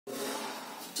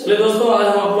चलिए दोस्तों, आज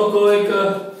हम आप लोग को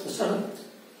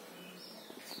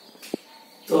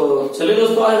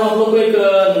आज हम आप लोग को एक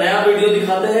नया वीडियो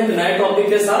दिखाते हैं, एक नए टॉपिक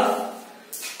के साथ।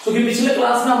 क्योंकि पिछले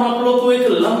क्लास में हम आप लोग को एक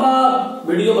लंबा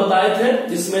वीडियो बताए थे,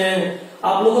 जिसमें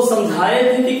आप लोग को समझाए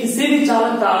थे कि किसी भी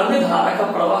चालक तार में धारा का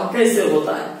प्रवाह कैसे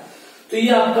होता है। तो ये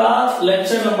आपका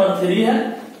लेक्चर नंबर 3 है,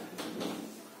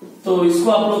 तो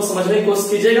इसको आप लोग समझने की कोशिश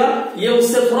कीजिएगा। ये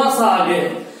उससे थोड़ा सा आगे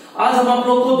है। आज हम आप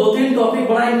लोग को 2-3 टॉपिक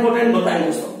बड़ा इंपॉर्टेंट बताएंगे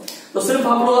दोस्तों। तो सिर्फ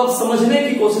आप लोग समझने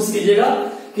की कोशिश कीजिएगा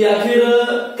कि आखिर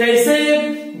कैसे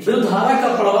विद्युत धारा का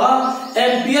प्रवाह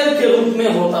एम्पियर के रूप में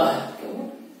होता है।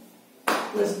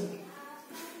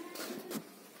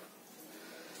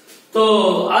 तो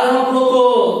आज हम आप लोग को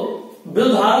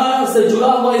विद्युत धारा से जुड़ा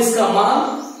हुआ इसका मान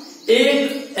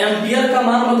 1 एम्पियर का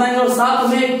मान बताएंगे, और साथ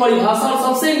में एक परिभाषा और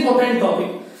सबसे इंपॉर्टेंट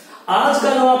टॉपिक आज का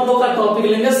जो आप लोग का टॉपिक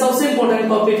लेंगे, सबसे इंपॉर्टेंट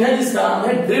टॉपिक है जिसका नाम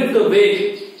है ड्रिफ्ट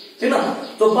वेग, ठीक ना।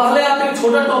 तो पहले आप एक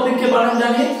छोटा टॉपिक के बारे में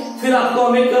जानिए, फिर आपको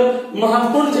हम एक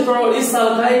महत्वपूर्ण चित्र और इस साल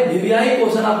का एक वीवीआई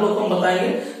क्वेश्चन आप लोग को हम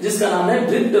बताएंगे जिसका नाम है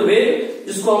ड्रिफ्ट वेग,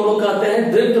 जिसको हम लोग कहते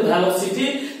हैं ड्रिफ्ट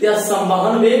वेलोसिटी या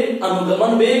संवहन वेग,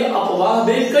 अनुगमन वेग, अपवाह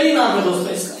वेग, कई नाम है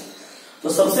दोस्तों इसका। तो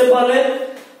सबसे पहले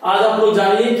आज आप लोग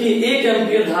जानिए कि 1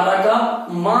 एम्पियर धारा का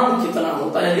मान कितना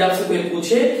होता है। यदि आपसे कोई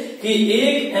पूछे कि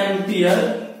 1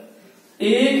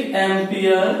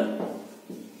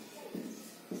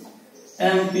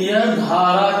 एम्पियर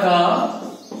धारा का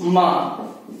मान,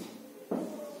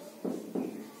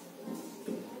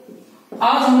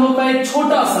 आज हम लोग का एक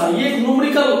छोटा सा, ये एक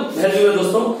न्यूमेरिकल वैल्यू है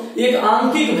दोस्तों, एक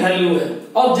आंकिक वैल्यू है,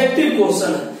 ऑब्जेक्टिव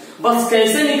क्वेश्चन है। बस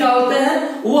कैसे निकालते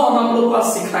हैं वो हम आप लोग को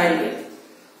सिखाएंगे,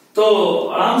 तो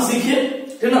आराम सीखिए,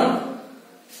 ठीक ना।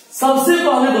 सबसे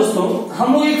पहले दोस्तों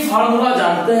हम लोग एक फार्मूला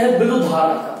जानते हैं विद्युत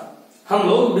धारा का। हम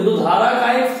लोग विद्युत धारा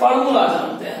का एक फार्मूला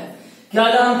जानते हैं। क्या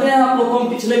जानते हैं आप लोग को हम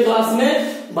पिछले क्लास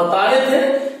में बताए थे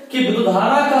कि विद्युत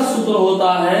धारा का सूत्र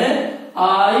होता है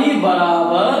I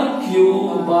बराबर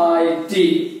Q/T।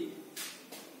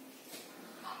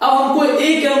 अब हमको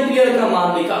 1 एम्पियर का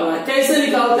मान निकालना है। कैसे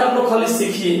निकालते हैं आप लोग खाली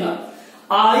सीखिएगा।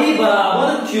 I बराबर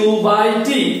Q/T,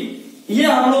 ये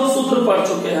हम लोग सूत्र पढ़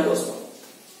चुके हैं दोस्तों,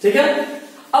 ठीक है।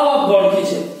 अब आप गौर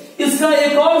कीजिए, इसका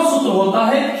एक और सूत्र होता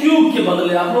है Q के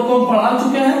बदले, आप लोग को हम पढ़ा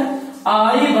चुके हैं।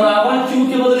 I बराबर Q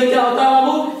के बदले क्या होता है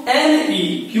बाबू? NE,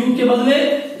 Q के बदले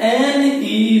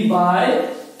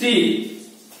NE/T।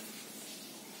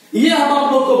 ये हम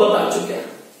आप लोग को बता चुके हैं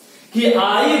कि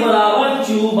I बराबर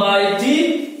Q/T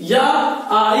या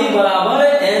I बराबर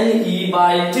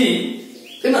NE/T,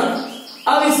 ठीक ना।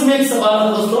 अब इसमें एक सवाल है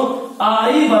दोस्तों,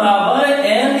 I बराबर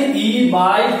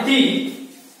NE/T।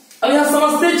 अब यहां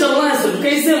समझते चलना है सिर्फ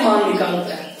कैसे मान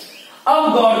निकालते हैं।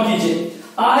 अब गौर कीजिए,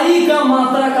 I का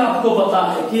मात्रा का आपको पता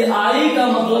है कि I का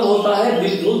मतलब होता है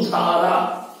विद्युत धारा,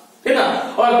 ठीक ना,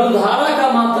 और विद्युत धारा का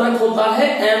मात्रक होता है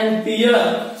एम्पियर।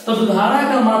 तो विद्युत धारा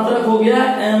का मात्रक हो गया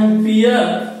एम्पियर,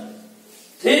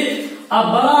 ठीक। अब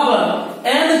बराबर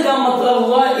N का मतलब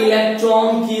हुआ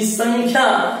इलेक्ट्रॉन की संख्या,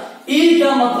 E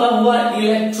का मतलब हुआ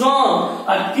इलेक्ट्रॉन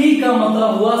और T का मतलब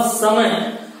हुआ समय।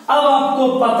 अब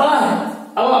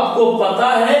आपको पता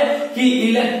है कि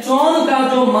इलेक्ट्रॉन का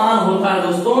जो मान होता है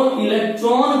दोस्तों,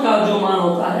 इलेक्ट्रॉन का जो मान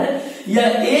होता है या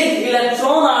एक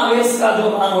इलेक्ट्रॉन आवेश का जो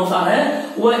मान होता है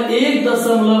वह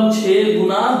 1.6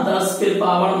 गुना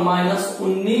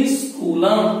 10⁻⁻19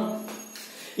 कूलम।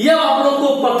 यह आप लोग को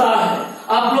पता है,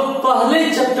 आप लोग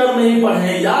पहले चैप्टर में ही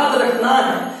पढ़े। याद रखना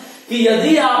है कि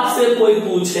यदि आपसे कोई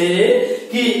पूछे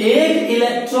कि एक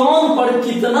इलेक्ट्रॉन पर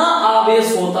कितना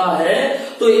आवेश होता है,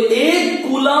 तो 1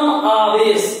 कूलम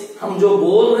आवेश, हम जो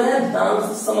बोल रहे हैं ध्यान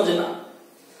से समझना,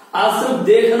 आज सिर्फ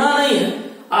देखना नहीं है,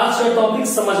 आज का टॉपिक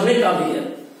समझने का भी है।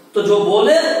 तो जो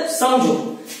बोले समझो।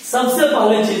 सबसे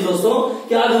पहले चीज दोस्तों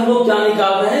कि आज हम लोग क्या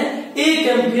निकाल रहे हैं, 1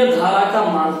 एम्पियर धारा का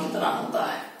मान कितना होता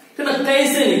है, ठीक ना।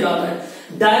 कैसे निकाल रहे हैं?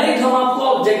 डायरेक्ट हम आपको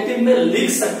ऑब्जेक्टिव में लिख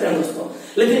सकते हैं दोस्तों,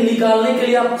 लेकिन निकालने के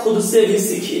लिए आप खुद से भी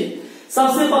सीखिए।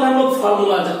 सबसे पहले हम लोग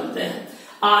फार्मूला जानते हैं,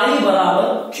 I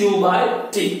बराबर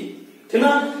Q/T, ठीक ना।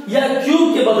 या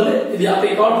Q के बदले यदि आप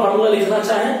एक और फार्मूला लिखना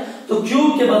चाहें तो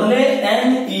Q के बदले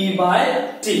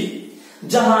NE/T,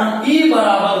 जहां E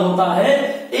बराबर होता है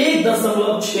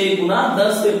 1.6 गुना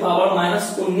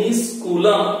 10⁻⁻19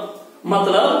 कूलम।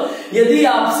 मतलब यदि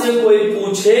आपसे कोई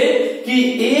पूछे कि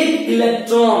एक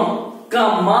इलेक्ट्रॉन का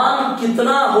मान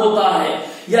कितना होता है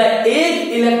या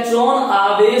एक इलेक्ट्रॉन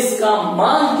आवेश का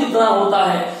मान कितना होता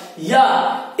है या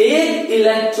एक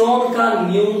इलेक्ट्रॉन का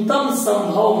न्यूनतम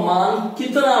संभव मान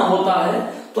कितना होता है,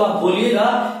 तो आप बोलिएगा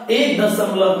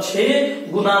 1.6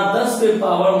 गुना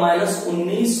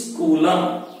 10⁻⁻19 कूलम।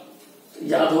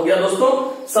 याद हो गया दोस्तों।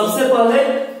 सबसे पहले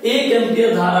 1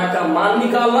 एम्पियर धारा का मान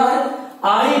निकालना है।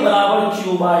 I बराबर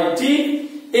Q/T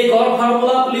एक और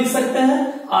फार्मूला आप लिख सकते हैं,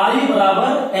 I बराबर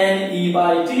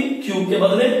NE/T, क्यू के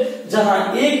बदले, जहां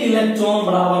एक इलेक्ट्रॉन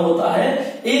बराबर होता है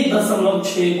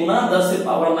 1.6 गुना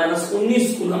 10⁻⁻19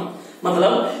 कूलम।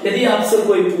 मतलब यदि आपसे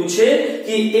कोई पूछे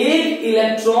कि एक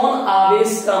इलेक्ट्रॉन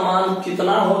आवेश का मान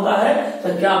कितना होता है, तो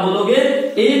क्या बोलोगे?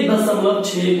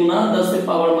 1.6 गुना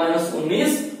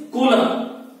 10⁻⁻19 कूलम।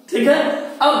 ठीक है।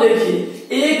 अब देखिए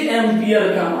 1 एम्पियर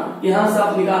का मान यहां से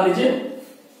आप निकाल लीजिए,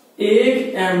 1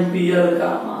 एम्पियर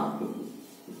का मान।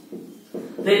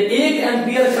 1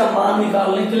 एम्पियर का मान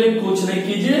निकालने के लिए कुछ नहीं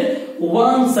कीजिए,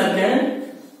 1 सेकेंड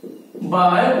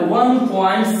बाय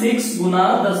 1.6 गुना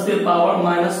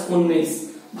 10⁻⁻19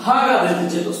 भागा दे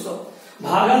दीजिए दोस्तों,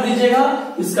 भागा दीजिएगा।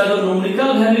 इसका जो न्यूमेरिकल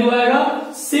वैल्यू आएगा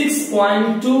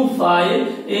 6.25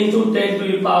 इंटू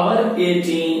 10⁻18।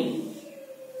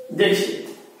 देखिए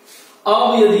अब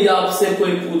यदि आपसे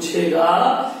कोई पूछेगा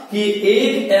कि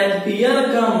 1 एम्पियर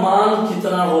का मान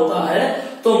कितना होता है,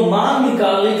 तो मान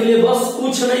निकालने के लिए बस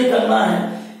कुछ नहीं करना है,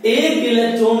 एक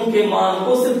इलेक्ट्रॉन के मान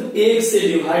को सिर्फ 1 से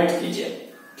डिवाइड कीजिए।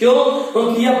 क्यों?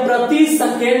 क्योंकि यह प्रति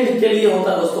सेकेंड के लिए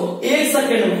होता है दोस्तों, 1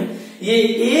 सेकेंड में, ये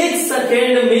 1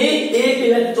 सेकेंड में 1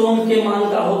 इलेक्ट्रॉन के मान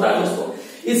का होता है दोस्तों,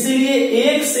 इसीलिए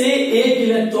 1 से 1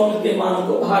 इलेक्ट्रॉन के मान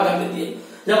को भागा दे दिए।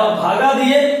 जब आप भागा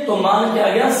दिए तो मान क्या आ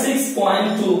गया?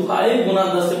 6.25 गुना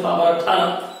 10⁻18।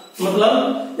 मतलब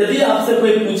यदि आपसे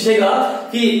कोई पूछेगा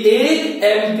कि 1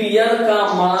 एम्पियर का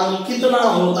मान कितना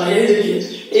होता है, यही देखिए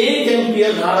 1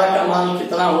 एम्पियर धारा का मान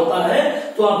कितना होता है,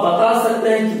 तो आप बता सकते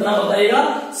हैं, कितना बताइएगा?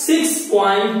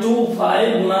 6.25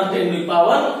 गुना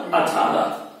 10⁻18।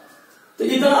 तो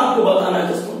इतना आपको बताना है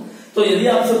दोस्तों। तो यदि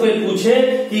आपसे कोई पूछे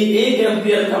कि 1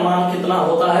 एम्पियर का मान कितना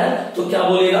होता है, तो क्या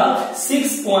बोलेगा?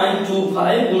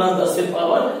 6.25 गुना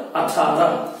 10⁻18।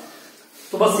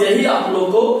 तो बस यही आप लोग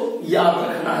को याद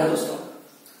रखना है दोस्तों।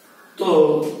 तो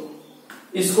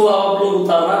इसको आप लोग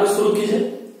उतारना भी शुरू कीजिए।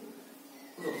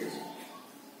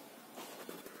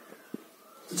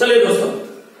 तो चलिए दोस्तों,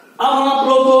 अब हम आप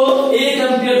लोग को 1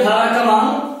 एम्पियर धारा का मान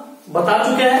बता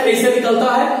चुके हैं कैसे निकलता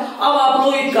है। अब आप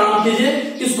लोग एक काम कीजिए,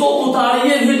 इसको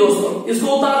उतारिए भी दोस्तों,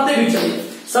 इसको उतारते भी चलिए।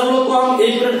 सब लोग को हम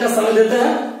 1 मिनट का समय देते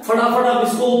हैं, फटाफट आप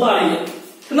इसको उतारिए,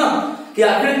 है ना, कि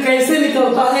आखिर कैसे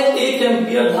निकलता है 1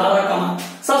 एम्पियर धारा का मान।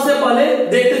 सबसे पहले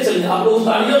देखते चलिए, आप लोग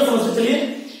उतारिए और समझते चलिए।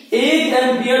 1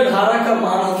 एम्पियर धारा का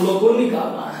मान हम लोग को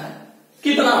निकालना है,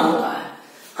 कितना होता है।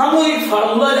 हम लोग एक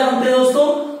फार्मूला जानते हैं दोस्तों,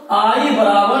 I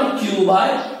बराबर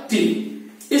Q/T,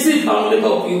 इसी फार्मूले का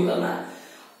उपयोग करना है।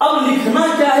 अब लिखना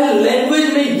क्या है,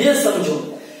 लैंग्वेज में ये समझो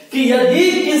कि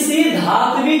यदि किसी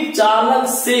धात्विक चालक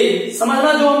से,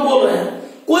 समझना जो हम बोल रहे हैं,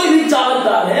 कोई भी चालक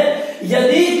तार है,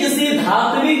 यदि किसी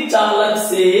धात्विक चालक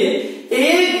से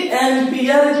 1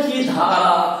 एम्पियर की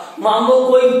धारा, मान लो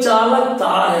कोई चालक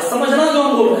तार है, समझना जो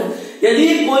हम बोल रहे हैं, यदि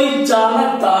कोई चालक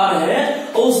तार है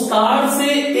और उस तार से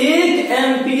 1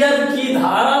 एम्पियर की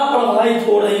धारा प्रवाहित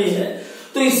हो रही है,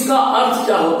 तो इसका अर्थ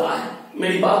क्या होता है,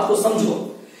 मेरी बात को समझो।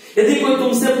 यदि कोई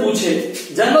तुमसे पूछे,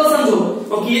 जनरल समझो,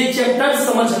 क्योंकि ये चैप्टर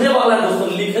समझने वाला है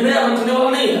दोस्तों, लिखने या रखने वाला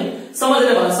नहीं है,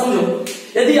 समझने वाला, समझो।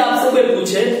 यदि आपसे कोई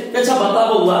पूछे, अच्छा बता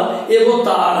बउआ, एगो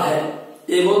तार है,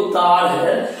 एगो तार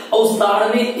है और उस तार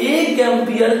में 1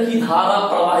 एम्पियर की धारा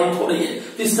प्रवाहित हो रही है,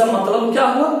 तो इसका मतलब क्या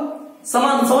हुआ?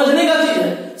 समझने का चीज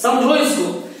है, समझो इसको।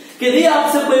 यदि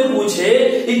आपसे कोई पूछे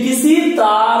कि किसी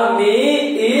तार में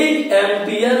 1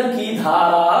 एम्पियर की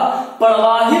धारा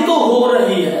प्रवाहित हो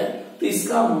रही है, तो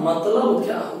इसका मतलब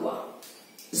क्या हुआ?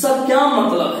 इसका क्या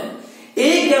मतलब है?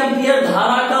 1 एम्पियर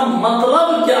धारा का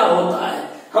मतलब क्या होता है?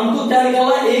 हमको क्या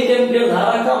निकालना? 1 एम्पियर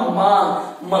धारा का मान,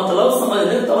 मतलब समझ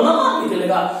ले तब ना मान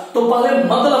निकलेगा। तो पहले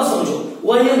मतलब समझो,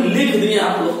 वही हम लिख दिए,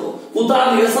 आप लोग को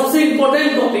उतार लिया। सबसे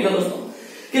इंपॉर्टेंट टॉपिक है दोस्तों,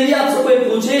 कि यदि आपसे कोई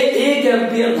पूछे 1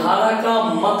 एम्पियर धारा का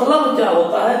मतलब क्या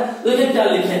होता है, तो ये क्या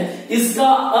लिखें? इसका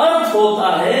अर्थ होता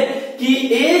है कि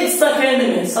 1 सेकेंड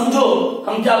में, समझो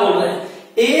हम क्या बोल रहे हैं,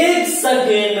 1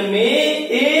 सेकेंड में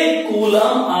 1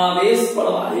 कूलम आवेश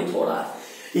प्रवाहित हो रहा है।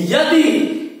 यदि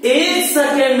 1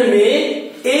 सेकेंड में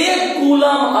 1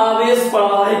 कूलम आवेश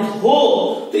प्रवाहित हो,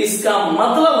 तो इसका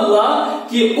मतलब हुआ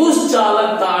कि उस चालक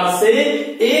तार से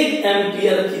 1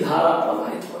 एम्पियर की धारा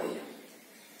प्रवाहित हो रही है।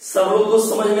 सब लोग को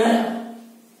समझ में आया?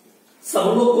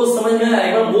 सब लोग को समझ में आया?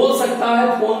 एक बार बोल सकता है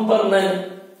फोन पर, नहीं,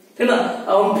 है ना।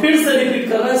 अब हम फिर से रिपीट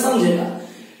कर रहे हैं, समझेगा।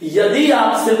 यदि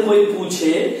आपसे कोई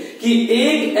पूछे कि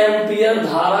 1 एम्पियर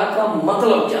धारा का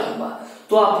मतलब क्या हुआ,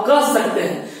 तो आप कह सकते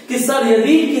हैं कि सर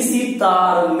यदि किसी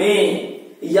तार में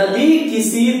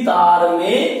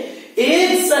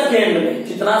 1 सेकेंड में,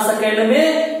 कितना सेकेंड में?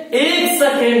 1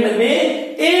 सेकेंड में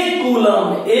 1 कूलम,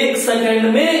 1 सेकेंड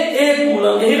में 1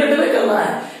 कूलम, यही रटने करना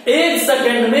है। 1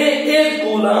 सेकेंड में 1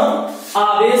 कूलम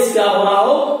आवेश क्या हो रहा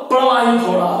हो? प्रवाहित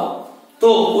हो रहा हो।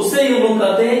 तो उसे हम लोग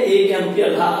कहते हैं 1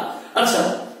 एम्पियर धारा। अच्छा,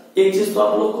 एक चीज तो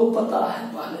आप लोग को पता है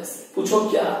पहले से, पूछो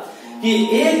क्या, कि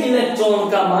एक इलेक्ट्रॉन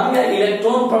का मान या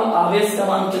इलेक्ट्रॉन पर आवेश का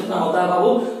मान कितना होता है बाबू?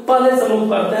 पहले से लोग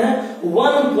पढ़ते हैं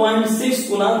 1.6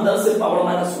 गुना 10 से पावर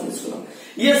 -19 गुना।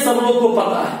 ये सब लोग को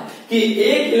पता है कि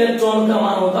एक इलेक्ट्रॉन का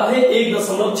मान होता है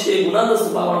 1.6 गुना 10 से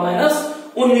पावर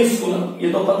 -19 गुना,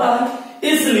 ये तो पता है।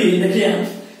 इसलिए देखिए,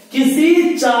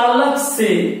 किसी चालक से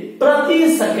प्रति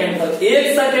सेकंड तक,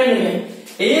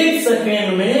 एक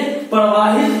सेकंड में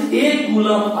प्रवाहित 1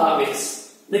 कूलम आवेश,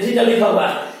 देखिए क्या लिखा हुआ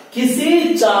है,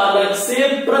 किसी चालक से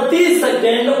प्रति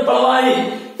सेकंड प्रवाहित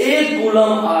 1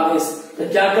 कूलम आवेश। तो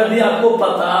क्या कर दिया, आपको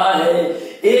पता है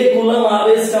 1 कूलम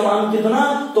आवेश का मान कितना,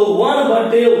 तो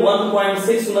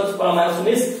 1/1.6 ×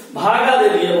 10⁻19 भागा दे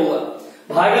दिए होगा,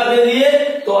 भागा दे दिए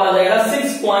तो आ जाएगा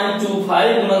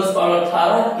 6.25 ×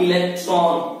 10⁻18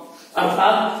 इलेक्ट्रॉन।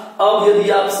 अर्थात अब यदि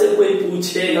आपसे कोई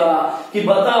पूछेगा कि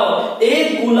बताओ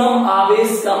 1 कूलम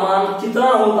आवेश का मान कितना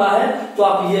होता है, तो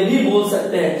आप ये भी बोल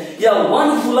सकते हैं, या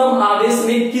 1 कूलम आवेश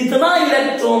में कितना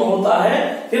इलेक्ट्रॉन होता है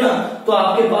ना, तो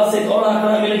आपके पास एक और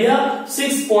आंकड़ा मिल गया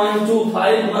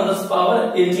 6.25 ×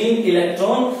 10⁻18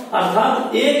 इलेक्ट्रॉन।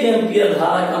 अर्थात 1 एम्पियर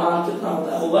धारा का मान कितना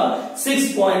होता होगा,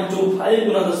 6.25 ×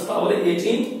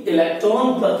 10⁻18 इलेक्ट्रॉन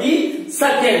प्रति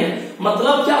सेकेंड।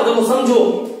 मतलब क्या होगा, समझो,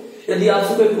 यदि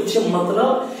आपसे कोई पूछे मतलब,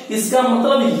 इसका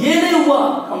मतलब ये नहीं हुआ,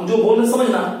 हम जो बोल रहे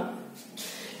समझना,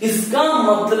 इसका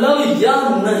मतलब यह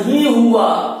नहीं हुआ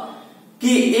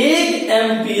कि 1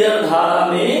 एम्पियर धारा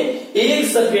में 1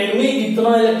 सेकेंड में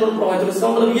इतना इलेक्ट्रॉन प्रवाहित, इसका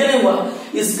मतलब ये नहीं हुआ।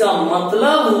 इसका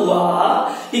मतलब हुआ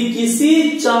कि किसी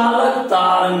चालक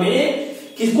तार में,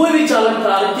 कि कोई भी चालक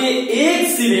तार के एक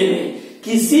सिरे में,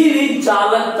 किसी भी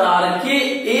चालक तार के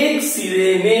एक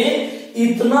सिरे में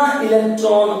इतना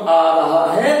इलेक्ट्रॉन आ रहा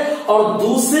है और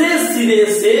दूसरे सिरे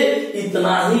से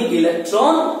इतना ही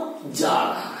इलेक्ट्रॉन जा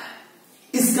रहा है।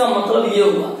 इसका मतलब ये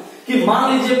हुआ कि मान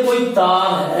लीजिए कोई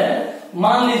तार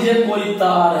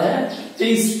है, तो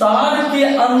इस तार के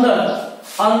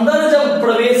अंदर जब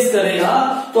प्रवेश करेगा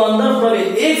तो अंदर प्रवेश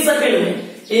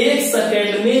 1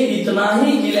 सेकेंड में इतना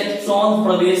ही इलेक्ट्रॉन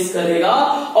प्रवेश करेगा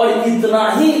और इतना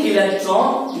ही इलेक्ट्रॉन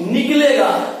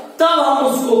निकलेगा, तब हम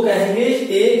उसको कहेंगे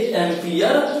 1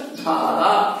 एम्पियर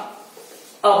धारा।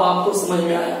 अब आपको समझ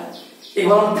में आया? एक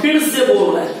बार हम फिर से बोल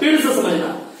रहे हैं, फिर से समझना।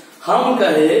 हम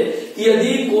कहे कि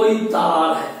यदि कोई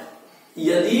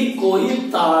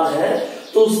तार है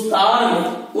तो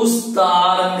उस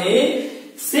तार में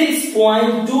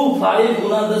 6.25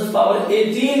 ×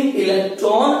 10⁻18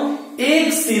 इलेक्ट्रॉन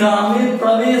एक सिरा में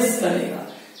प्रवेश करेगा।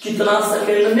 कितना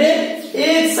सेकंड में?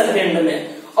 1 सेकंड में।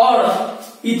 और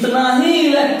इतना ही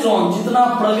इलेक्ट्रॉन जितना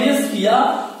प्रवेश किया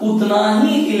उतना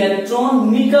ही इलेक्ट्रॉन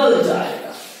निकल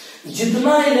जाएगा।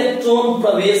 जितना इलेक्ट्रॉन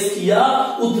प्रवेश किया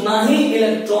उतना ही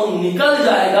इलेक्ट्रॉन निकल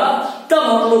जाएगा, तब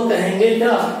हम लोग कहेंगे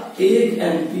क्या? 1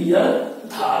 एम्पियर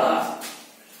धारा।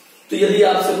 तो यदि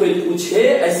आपसे कोई पूछे,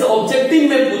 ऐसे ऑब्जेक्टिव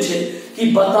में पूछे कि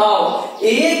बताओ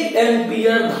 1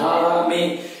 एम्पियर धारा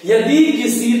में यदि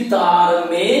किसी तार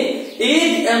में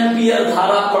 1 एम्पियर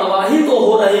धारा प्रवाहित तो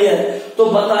हो रही है, तो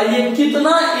बताइए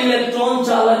कितना इलेक्ट्रॉन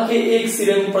चालक के एक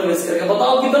सिरे में प्रवेश करेगा?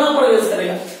 बताओ कितना प्रवेश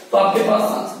करेगा? तो आपके पास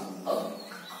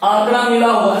आंकड़ा मिला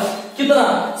हुआ है, कितना?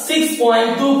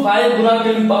 6.25 गुना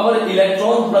के पावर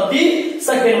इलेक्ट्रॉन प्रति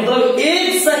सेकेंड। मतलब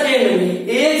 1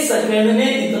 सेकेंड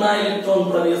में इतना इलेक्ट्रॉन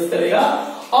प्रवेश करेगा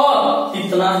और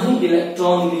इतना ही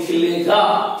इलेक्ट्रॉन निकलेगा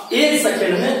 1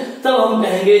 सेकेंड में, तब हम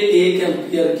कहेंगे 1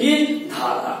 एम्पियर की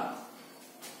धारा।